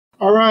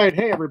All right.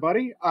 Hey,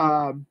 everybody.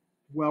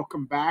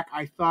 Welcome back.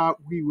 I thought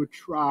we would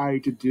try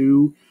to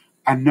do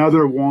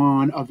another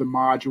one of the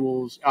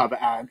modules of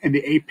in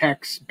the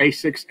Apex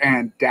Basics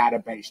and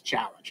Database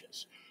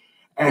challenges.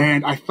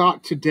 And I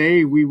thought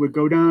today we would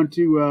go down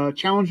to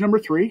challenge number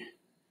 3,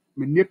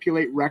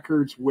 manipulate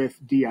records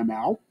with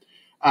DML.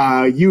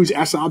 Use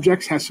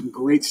S-Objects has some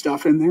great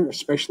stuff in there,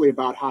 especially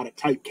about how to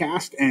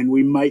typecast, and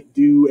we might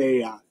do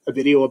a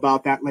video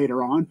about that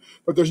later on.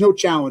 But there's no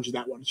challenge in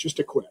that one; it's just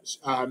a quiz.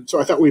 So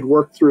I thought we'd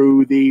work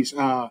through these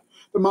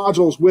the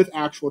modules with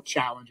actual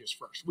challenges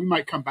first. We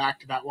might come back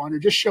to that one, or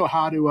just show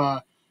how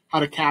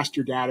to cast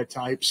your data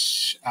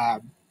types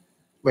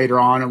later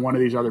on in one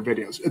of these other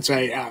videos. It's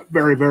a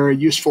very, very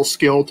useful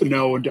skill to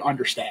know and to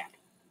understand.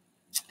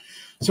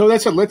 So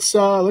that's it.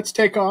 Let's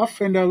take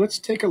off and let's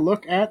take a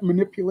look at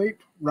manipulate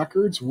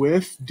records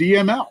with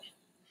DML.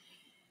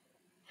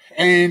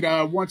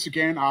 And once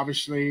again,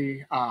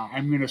 obviously,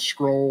 I'm going to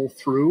scroll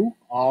through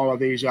all of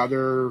these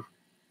other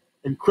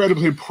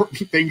incredibly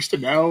important things to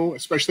know,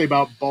 especially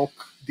about bulk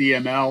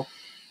DML.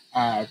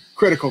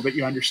 Critical that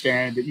you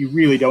understand that you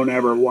really don't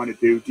ever want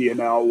to do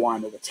DML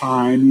one at a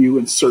time. You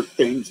insert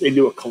things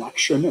into a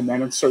collection and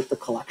then insert the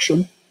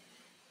collection.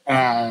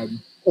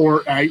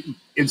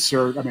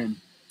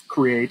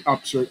 Create,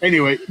 upsert.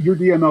 Anyway, your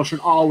DML should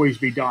always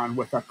be done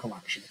with a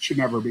collection. It should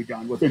never be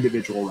done with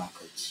individual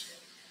records.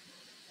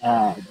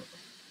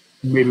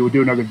 Maybe we'll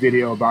do another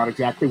video about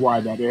exactly why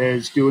that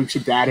is. Doing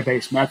some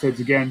database methods,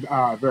 again,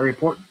 very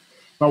important.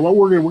 But what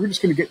we're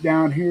just going to get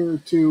down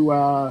here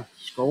to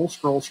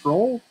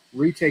scroll,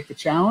 retake the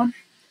challenge.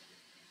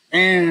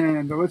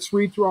 And let's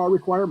read through our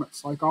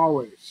requirements, like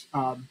always.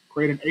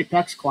 Create an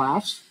Apex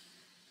class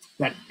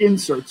that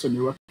inserts a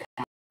new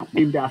account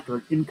named after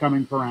an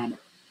incoming parameter.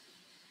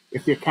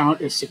 If the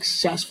account is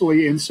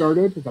successfully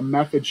inserted, the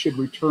method should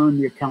return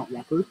the account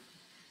record.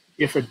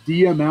 If a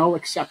DML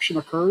exception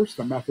occurs,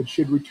 the method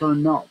should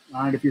return null.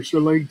 All right, if you're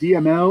still learning,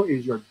 DML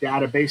is your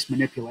database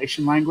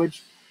manipulation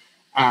language.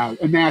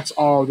 And that's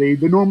all the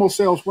normal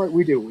sales what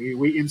we do.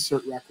 We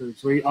insert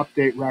records, we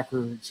update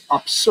records,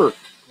 upsert,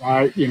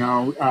 right?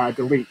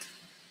 Delete.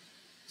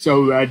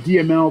 So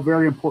DML,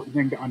 very important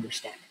thing to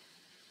understand.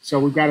 So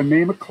we've got to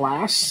name a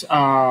class,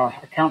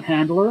 account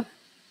handler.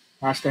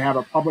 Has to have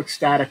a public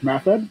static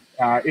method,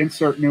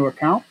 insert new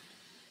account,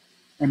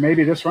 and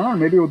maybe this one, or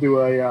maybe we'll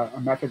do a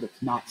method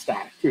that's not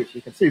static too, so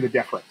you can see the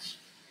difference.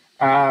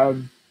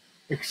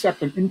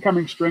 Accept an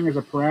incoming string as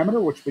a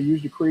parameter, which we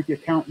use to create the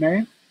account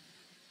name,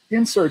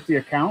 insert the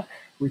account,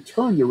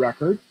 return the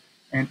record,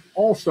 and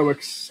also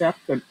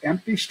accept an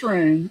empty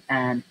string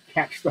and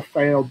catch the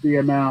failed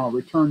DML,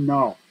 return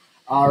null.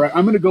 All right,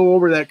 I'm going to go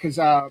over that because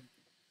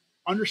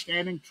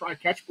understanding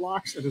Trycatch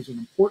blocks, it is an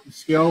important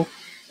skill,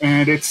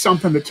 and it's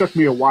something that took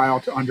me a while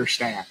to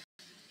understand.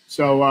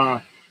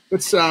 So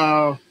let's,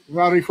 without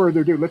any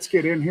further ado, let's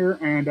get in here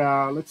and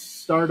let's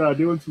start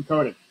doing some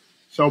coding.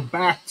 So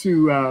back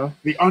to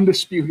the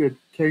undisputed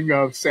king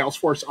of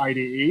Salesforce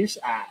IDEs,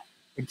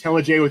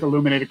 IntelliJ with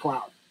Illuminated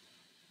Cloud.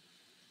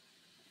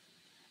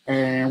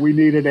 And we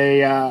needed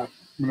I'm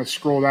going to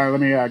scroll down.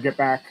 Let me get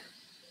back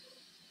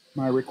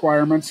my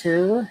requirements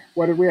here.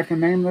 What did we have to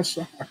name this?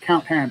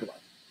 Account handler.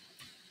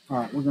 All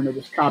right, we're going to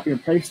just copy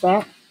and paste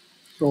that.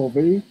 Control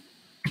V,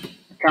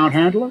 account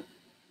handler.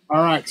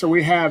 All right, so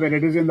we have it.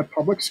 It is in the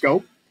public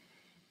scope.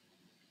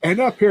 And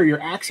up here,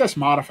 your access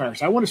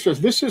modifiers. I want to stress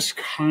this is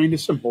kind of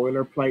some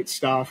boilerplate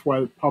stuff,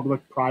 whether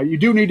public, private. You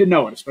do need to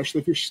know it,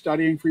 especially if you're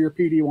studying for your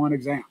PD1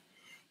 exam.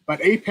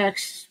 But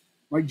Apex,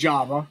 like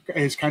Java,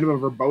 is kind of a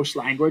verbose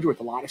language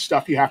with a lot of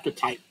stuff you have to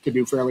type to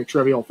do fairly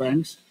trivial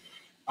things.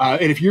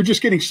 And if you're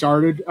just getting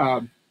started,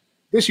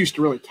 this used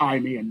to really tie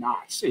me in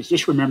knots, is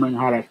just remembering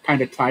how to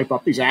kind of type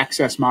up these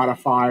access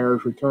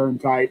modifiers, return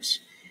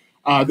types.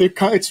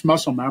 It's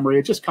muscle memory.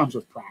 It just comes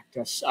with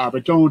practice.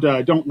 But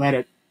don't let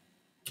it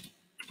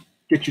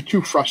get you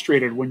too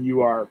frustrated when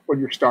you're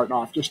starting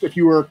off. Just if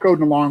you were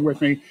coding along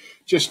with me,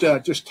 just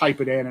type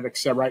it in and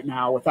accept right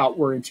now without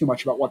worrying too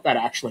much about what that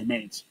actually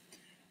means.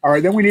 All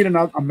right, then we need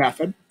a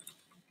method,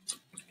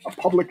 a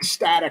public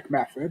static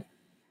method,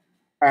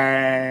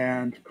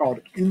 and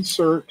called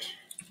insert.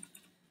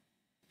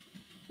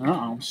 We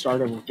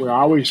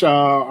always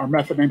our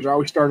method names are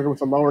always started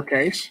with a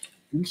lowercase.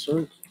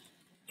 Insert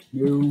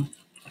new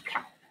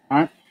account. All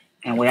right,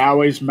 and we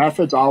always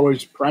methods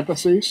always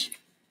parentheses,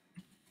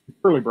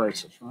 curly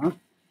braces. Right,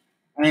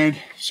 and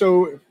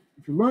so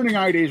if you're learning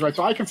IDs, right?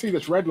 So I can see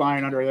this red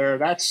line under there.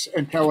 That's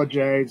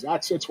IntelliJ's.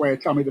 That's its way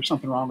of telling me there's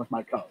something wrong with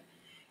my code,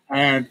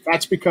 and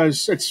that's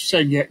because it's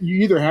saying you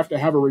either have to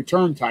have a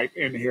return type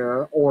in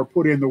here or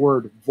put in the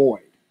word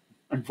void,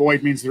 and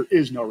void means there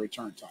is no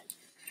return type.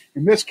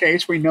 In this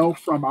case, we know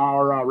from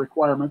our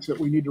requirements that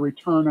we need to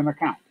return an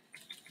account.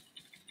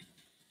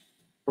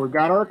 So we've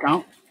got our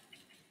account,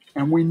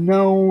 and we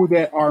know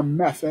that our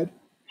method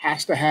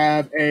has to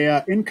have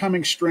a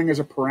incoming string as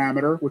a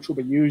parameter, which will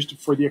be used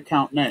for the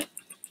account name.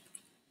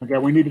 Okay,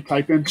 we need to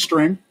type in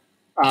string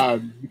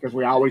because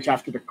we always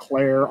have to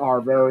declare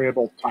our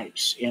variable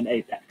types in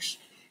Apex.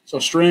 So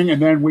string, and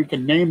then we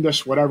can name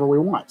this whatever we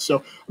want. So,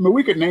 I mean,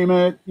 we could name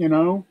it, you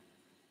know,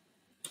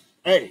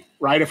 A,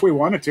 right? If we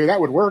wanted to,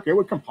 that would work. It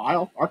would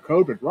compile. Our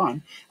code would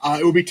run.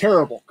 It would be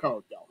terrible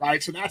code, though,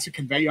 right? So that's a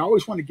convey. You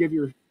always want to give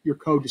your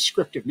code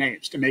descriptive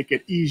names to make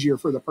it easier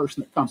for the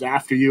person that comes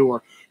after you,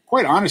 or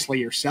quite honestly,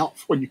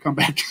 yourself, when you come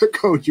back to the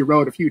code you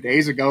wrote a few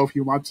days ago, a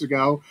few months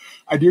ago.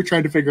 You're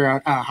trying to figure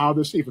out how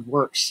this even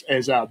works.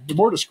 As the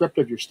more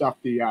descriptive your stuff,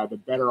 the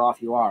better off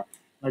you are.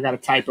 I got a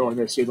typo in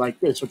this. So like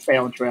this would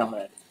fail in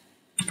Trailhead.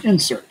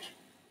 Insert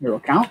new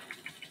account,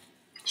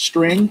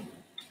 string,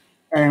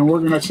 and we're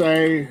going to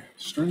say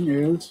string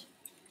is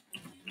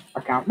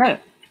account name.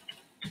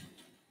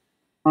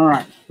 All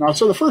right. Now,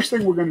 so the first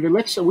thing we're going to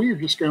do, we're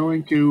just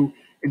going to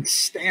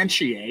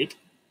instantiate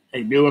a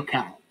new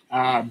account.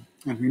 And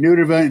if you're new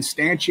to the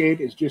instantiate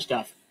is just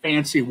a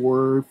fancy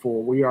word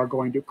for we are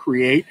going to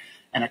create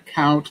an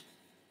account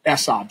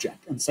S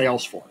object in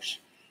Salesforce.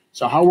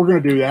 So how we're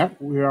going to do that,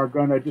 we are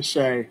going to just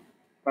say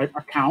type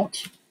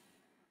account,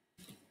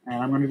 and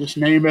I'm going to just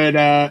name it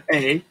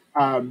A.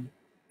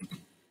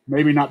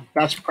 Maybe not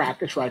best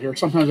practice right here.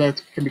 Sometimes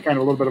that can be kind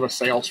of a little bit of a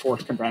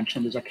Salesforce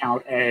convention. Is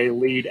account A,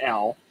 lead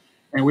L.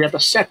 And we have to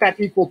set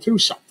that equal to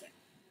something.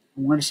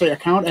 And we're going to say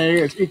account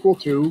A is equal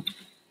to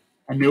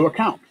a new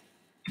account.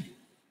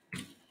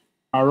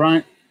 All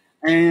right.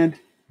 And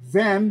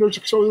then there's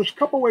a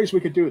couple ways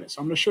we could do this.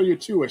 I'm going to show you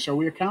two ways. So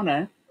we account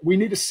A. We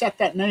need to set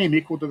that name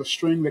equal to the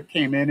string that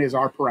came in as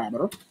our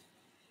parameter.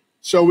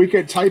 So we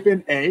could type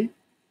in A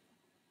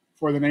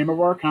for the name of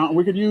our account. And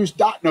we could use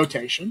dot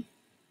notation.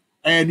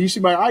 And you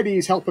see my ID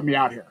is helping me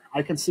out here.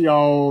 I can see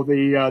all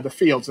the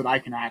fields that I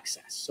can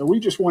access. So we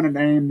just want to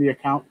name the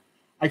account.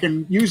 I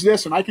can use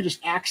this, and I can just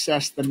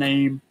access the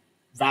name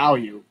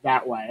value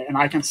that way. And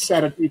I can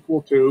set it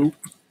equal to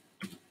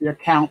the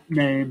account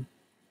name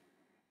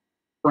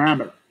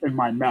parameter in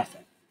my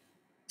method.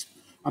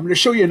 I'm going to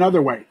show you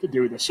another way to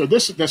do this. So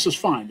this is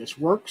fine. This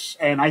works.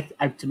 And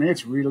to me,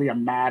 it's really a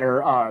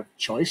matter of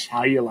choice,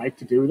 how you like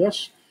to do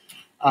this.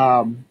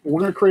 We're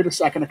going to create a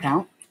second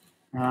account.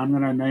 And I'm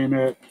going to name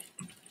it,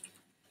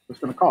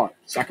 just going to call it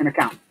second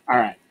account. All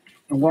right.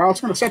 And we're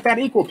also going to set that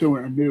equal to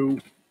a new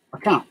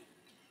account.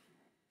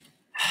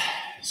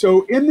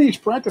 So in these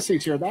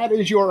parentheses here, that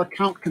is your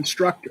account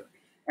constructor.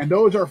 And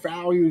those are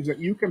values that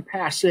you can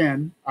pass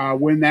in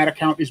when that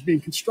account is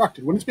being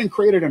constructed, when it's being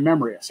created in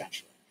memory,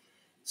 essentially.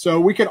 So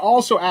we could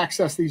also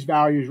access these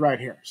values right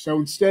here. So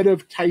instead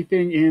of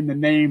typing in the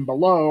name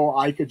below,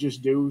 I could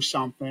just do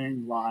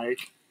something like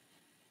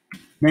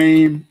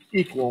name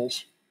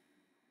equals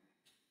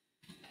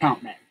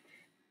account name.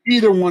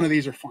 Either one of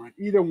these are fine.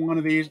 Either one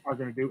of these are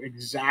going to do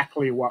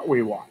exactly what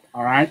we want,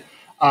 all right?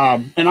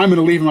 And I'm going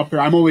to leave them up here.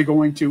 I'm only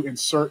going to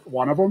insert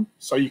one of them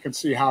so you can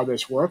see how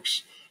this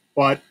works.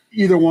 But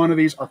either one of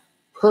these are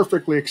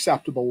perfectly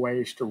acceptable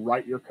ways to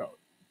write your code.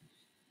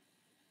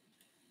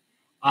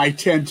 I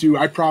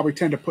probably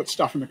tend to put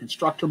stuff in the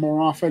constructor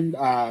more often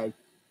because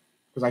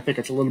I think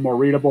it's a little more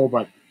readable,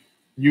 but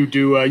you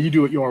do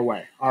it your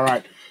way. All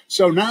right.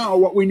 So now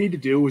what we need to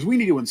do is we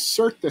need to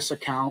insert this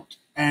account,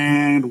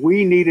 and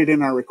we need it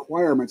in our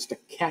requirements to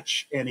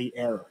catch any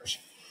errors.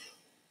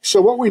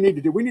 So what we need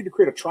to do, we need to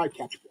create a Trycatch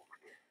block.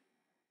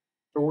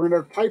 So we're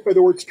going to type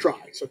the words try.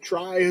 So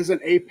try is an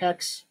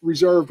Apex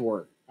reserved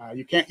word.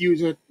 You can't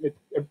use it.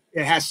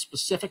 It has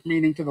specific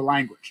meaning to the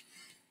language.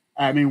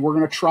 I mean, we're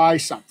going to try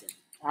something.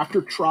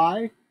 After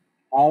try,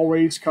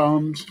 always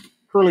comes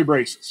curly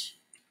braces.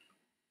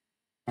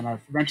 And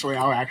eventually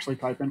I'll actually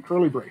type in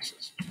curly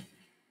braces.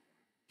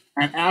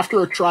 And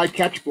after a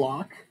try-catch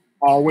block,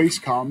 always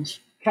comes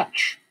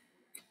catch.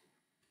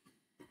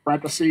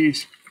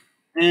 Parentheses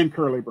and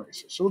curly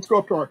braces. So let's go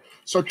up to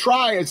so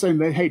try is saying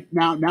that, hey,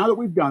 now that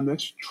we've done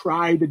this,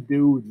 try to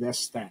do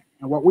this thing.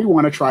 And what we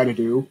want to try to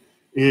do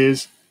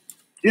is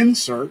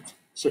insert.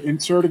 So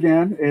insert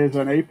again is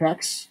an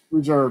Apex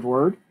reserved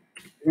word.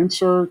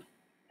 Insert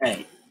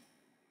A.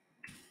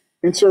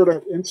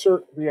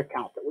 Insert the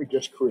account that we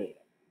just created.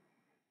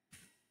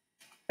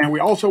 And we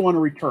also want to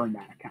return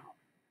that account.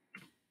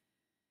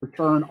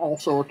 Return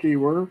also a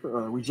keyword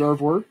or a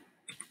reserved word.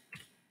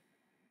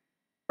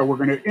 So we're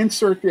going to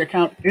insert the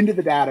account into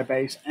the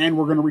database, and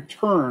we're going to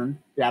return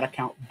that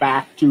account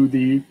back to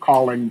the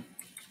caller.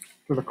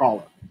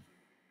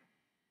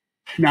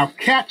 Now,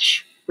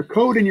 catch, the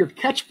code in your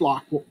catch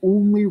block will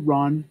only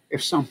run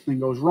if something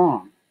goes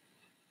wrong.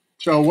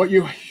 So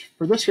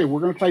for this here,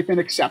 we're going to type in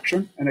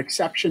exception. An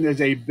exception is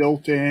a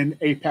built-in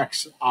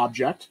Apex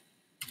object.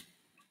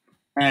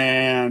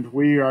 And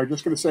we are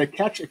just going to say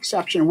catch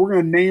exception. We're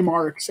going to name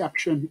our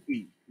exception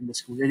E.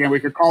 Again, we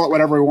could call it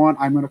whatever we want.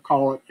 I'm going to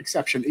call it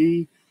exception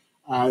E.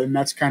 And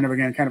that's kind of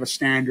a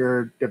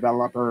standard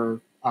developer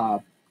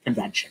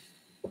convention.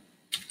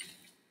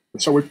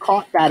 So we've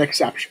caught that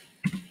exception.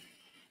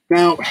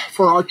 Now,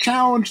 for our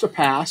challenge to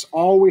pass,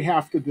 all we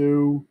have to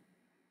do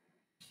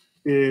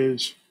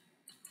is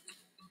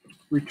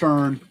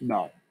return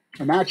null.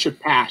 And that should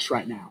pass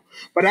right now.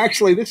 But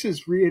actually, this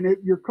is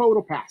your code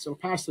will pass. It'll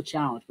pass the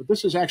challenge. But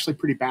this is actually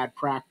pretty bad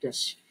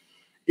practice.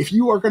 If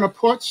you are going to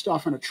put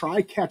stuff in a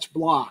try-catch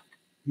block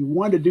You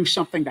want to do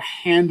something to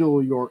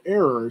handle your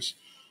errors.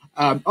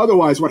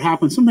 Otherwise, what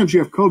happens, sometimes you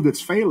have code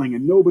that's failing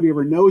and nobody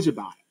ever knows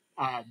about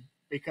it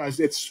because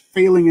it's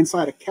failing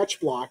inside a catch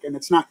block and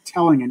it's not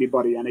telling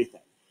anybody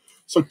anything.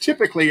 So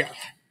typically,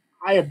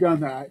 I have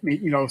done that. I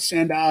mean,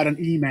 send out an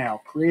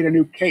email, create a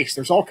new case.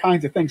 There's all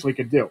kinds of things we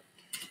could do.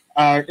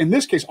 In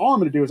this case, all I'm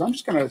going to do is I'm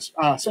just going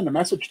to send a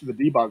message to the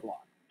debug log.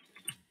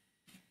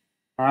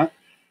 All right.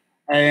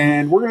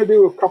 And we're going to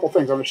do a couple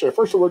things I'm going to show you.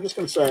 First of all, we're just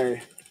going to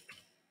say,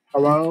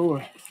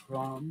 hello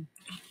from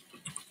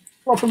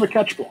the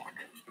catch block.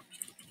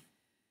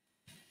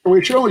 So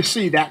we should only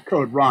see that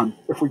code run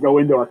if we go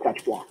into our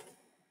catch block.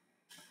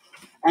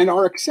 And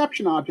our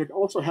exception object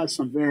also has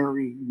some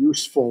very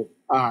useful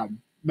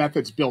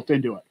methods built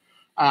into it.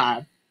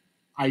 I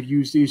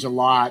use these a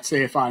lot.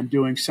 Say if I'm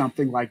doing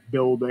something like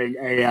building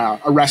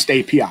a REST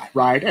API,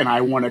 right? And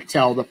I want to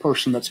tell the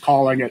person that's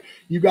calling it,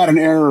 you got an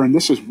error and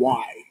this is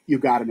why you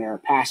got an error.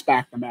 Pass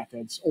back the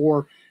methods.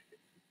 Or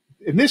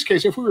in this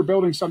case, if we were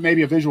building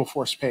maybe a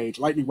Visualforce page,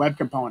 Lightning Web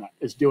Component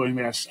is doing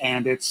this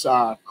and it's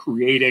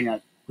creating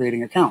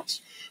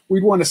accounts.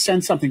 We'd want to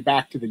send something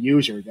back to the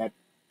user that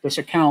this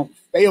account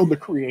failed to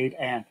create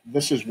and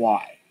this is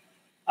why.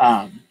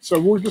 So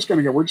we're just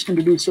going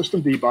to do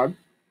system debug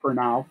for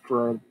now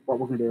for what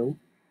we're going to do.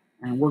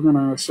 And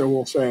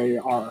we'll say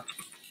our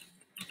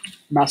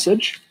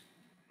message.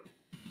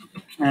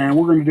 And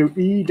we're going to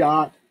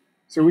do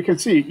so we can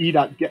see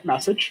e.get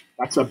message.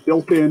 That's a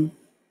built-in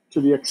to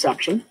the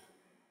exception.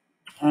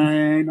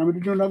 And I'm going to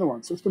do another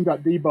one,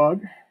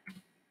 system.debug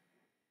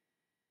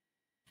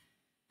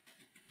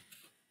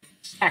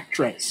stack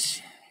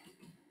trace.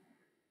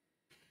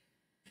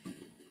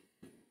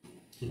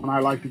 And I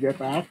like to get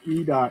back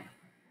e.get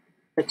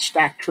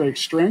stack trace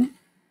string.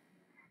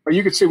 But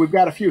you can see we've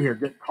got a few here.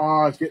 Get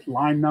cause, get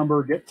line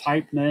number, get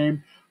type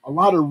name. A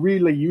lot of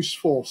really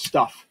useful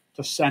stuff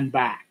to send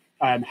back.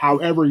 And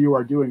however you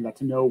are doing that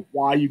to know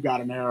why you got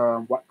an error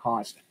and what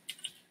caused it.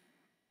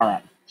 All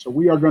right, so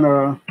we are going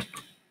to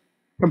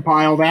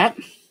compile that.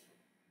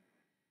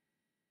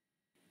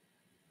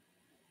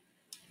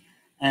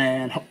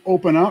 And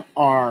open up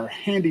our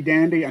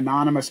handy-dandy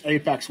anonymous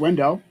Apex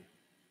window,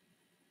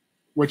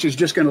 which is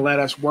just going to let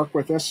us work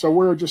with this. So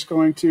we're just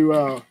going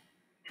to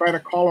try to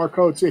call our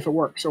code, see if it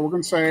works. So we're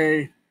going to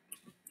say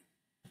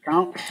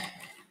account,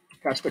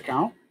 test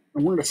account.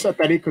 And we're going to set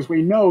that because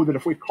we know that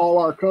if we call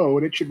our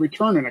code, it should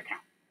return an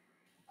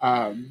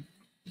account.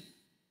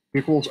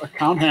 Equals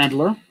account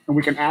handler. And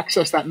we can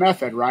access that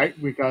method, right?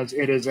 Because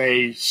it is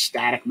a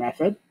static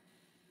method.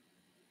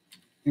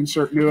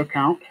 Insert new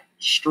account,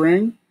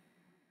 string.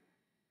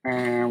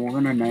 And we're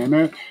going to name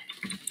it.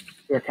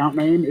 The account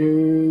name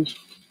is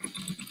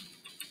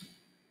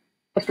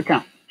test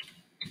account.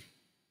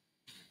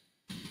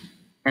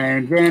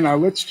 And then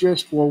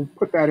we'll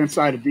put that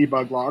inside a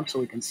debug log so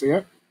we can see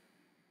it.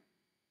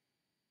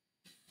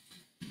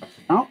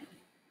 Account.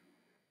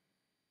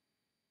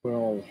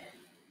 We'll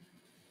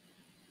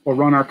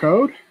run our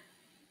code.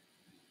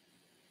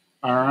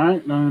 All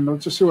right, and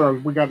let's just see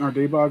what we got in our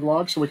debug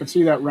log so we can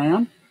see that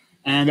ran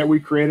and that we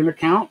created an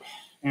account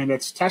and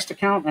it's test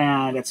account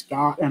and it's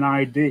got an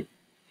ID.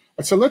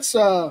 And so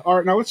all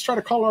right, now let's try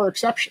to call our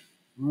exception.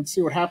 Let's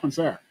see what happens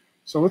there.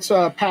 So let's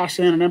pass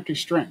in an empty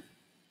string.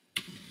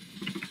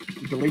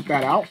 Delete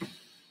that out.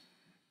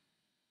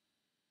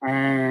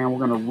 And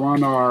we're going to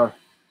run our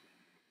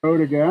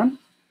code again.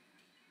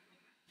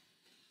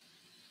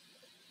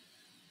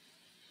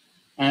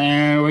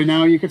 And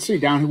now you can see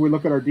down here, we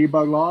look at our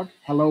debug log,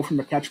 hello from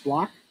the catch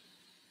block.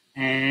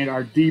 And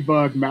our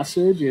debug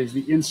message is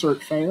the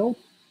insert failed,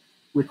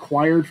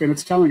 required, and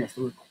it's telling us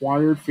the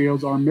required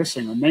fields are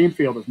missing, the name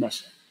field is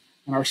missing.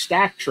 And our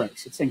stack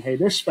trace, it's saying, hey,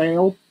 this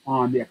failed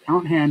on the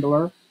account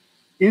handler,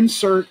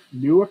 insert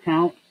new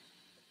account,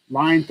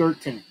 line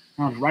 13.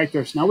 Now it's right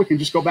there. So now we can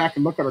just go back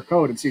and look at our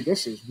code and see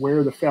this is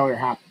where the failure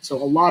happened. So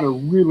a lot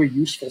of really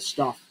useful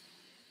stuff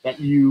that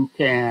you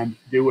can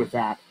do with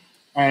that.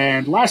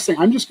 And last thing,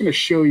 I'm just going to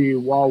show you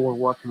while we're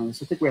working on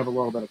this, I think we have a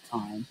little bit of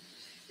time,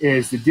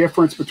 is the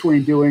difference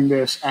between doing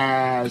this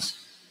as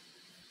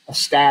a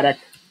static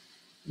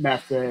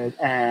method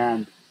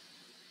and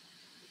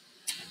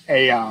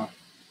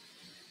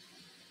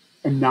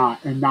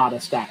not a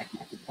static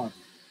method.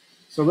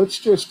 So let's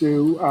just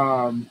do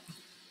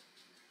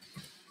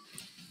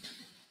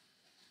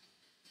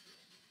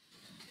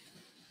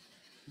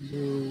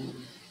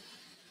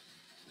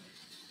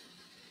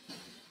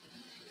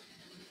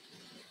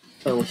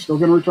so we're still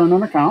going to return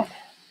an account.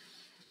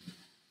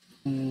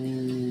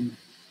 And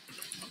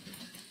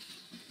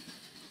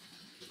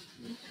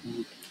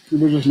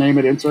we'll just name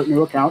it insert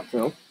new account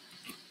too.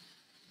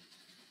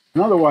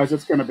 And otherwise,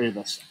 it's going to be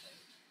this.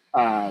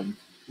 I'm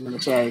going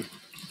to say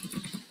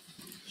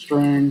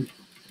string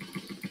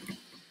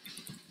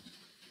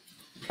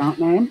account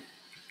name.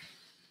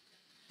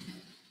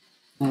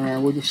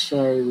 And we'll just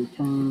say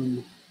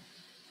return.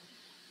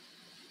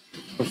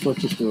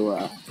 Let's just do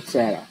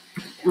say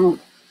account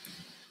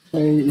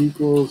A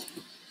equals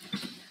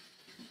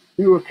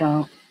new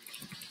account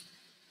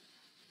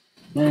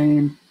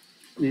name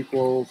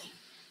equals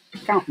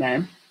account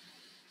name.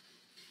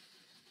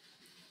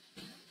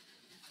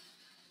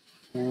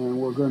 And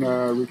we're going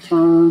to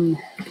return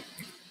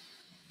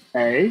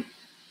A.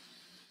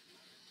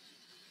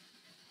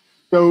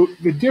 So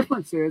the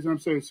difference is, I'm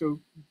saying,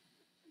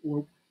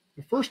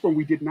 the first one,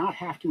 we did not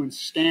have to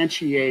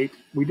instantiate,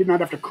 we did not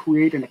have to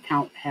create an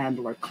account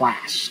handler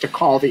class to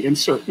call the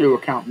insert new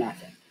account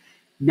method.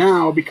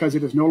 Now, because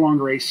it is no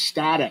longer a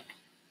static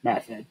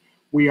method,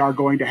 we are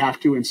going to have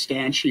to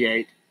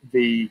instantiate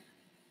the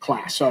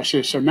class.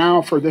 So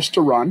now for this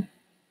to run,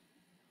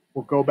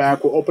 we'll go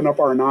back, we'll open up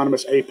our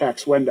anonymous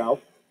Apex window.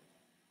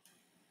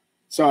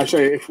 So I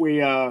say if we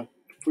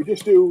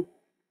just do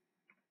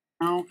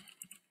count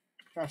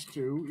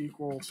test2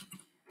 equals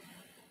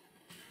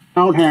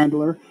count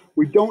handler,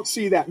 we don't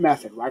see that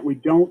method, right? We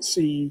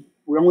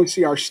only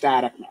see our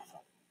static method.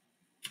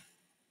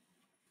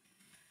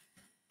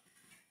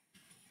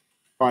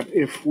 But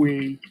if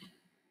we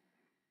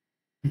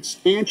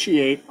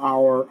instantiate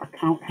our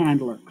account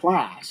handler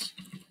class,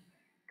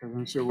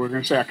 so we're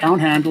going to say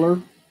account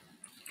handler,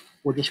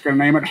 we're just going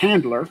to name it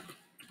handler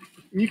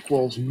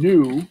equals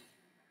new.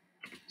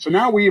 So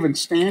now we've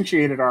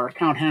instantiated our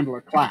account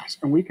handler class,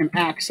 and we can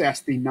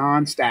access the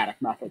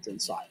non-static methods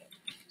inside it.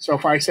 So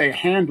if I say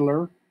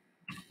handler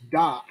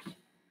dot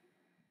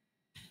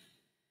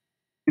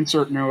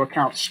insert new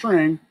account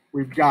string,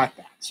 we've got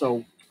that. So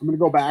I'm going to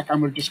go back.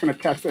 I'm just going to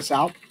test this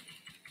out.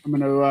 I'm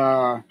going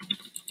to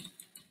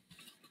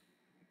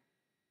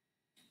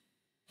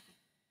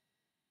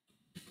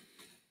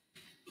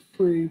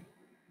I'm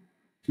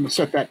going to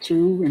set that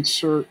to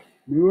insert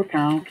new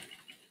account.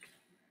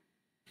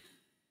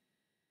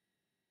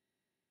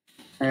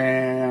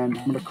 And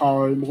I'm going to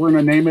call it, we're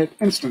going to name it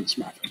instance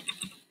method.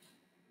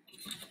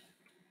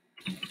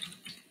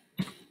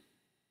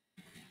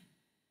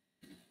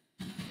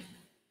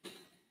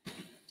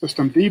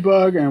 System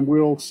debug, and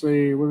we'll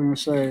see, we're going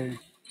to say,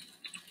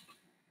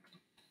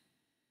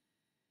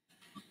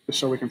 just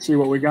so we can see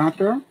what we got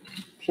there,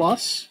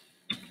 plus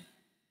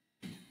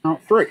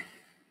count 3.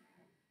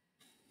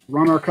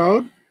 Run our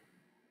code.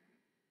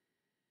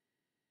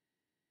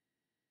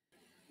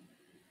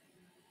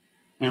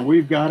 And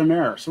we've got an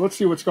error. So let's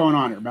see what's going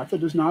on here.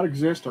 Method does not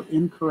exist or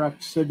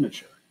incorrect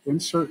signature.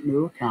 Insert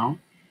new account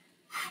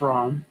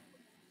from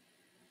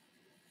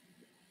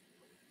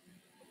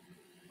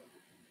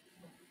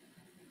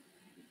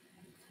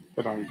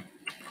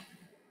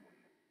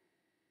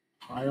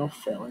file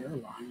failure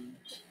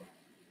lines.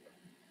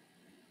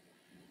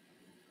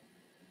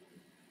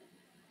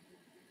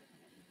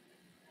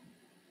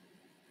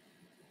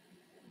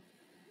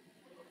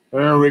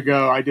 There we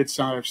go. I did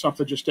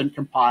something just didn't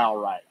compile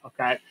right.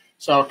 Okay.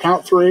 So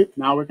account 3,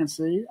 now we can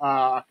see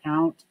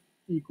account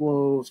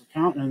equals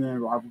account, and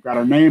then I've got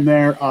a name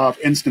there of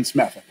instance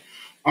method.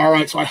 All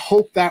right, so I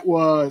hope that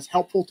was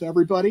helpful to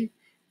everybody.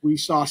 We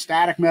saw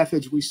static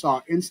methods, we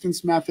saw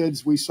instance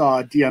methods, we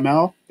saw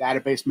DML,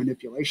 database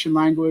manipulation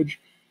language.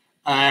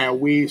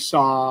 We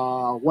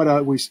saw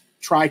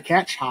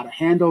Trycatch, how to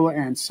handle,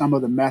 and some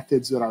of the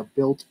methods that are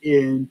built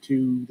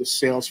into the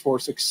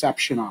Salesforce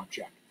exception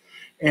object.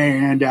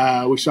 And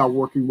we saw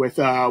working with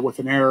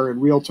an error in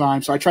real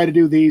time. So I try to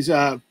do these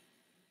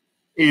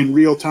in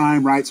real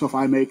time, right? So if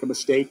I make a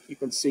mistake, you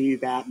can see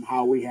that and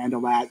how we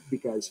handle that,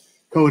 because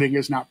coding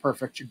is not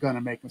perfect. You're going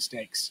to make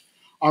mistakes.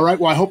 All right.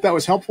 Well, I hope that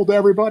was helpful to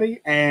everybody.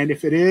 And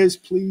if it is,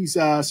 please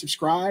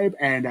subscribe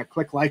and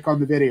click like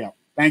on the video.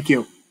 Thank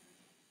you.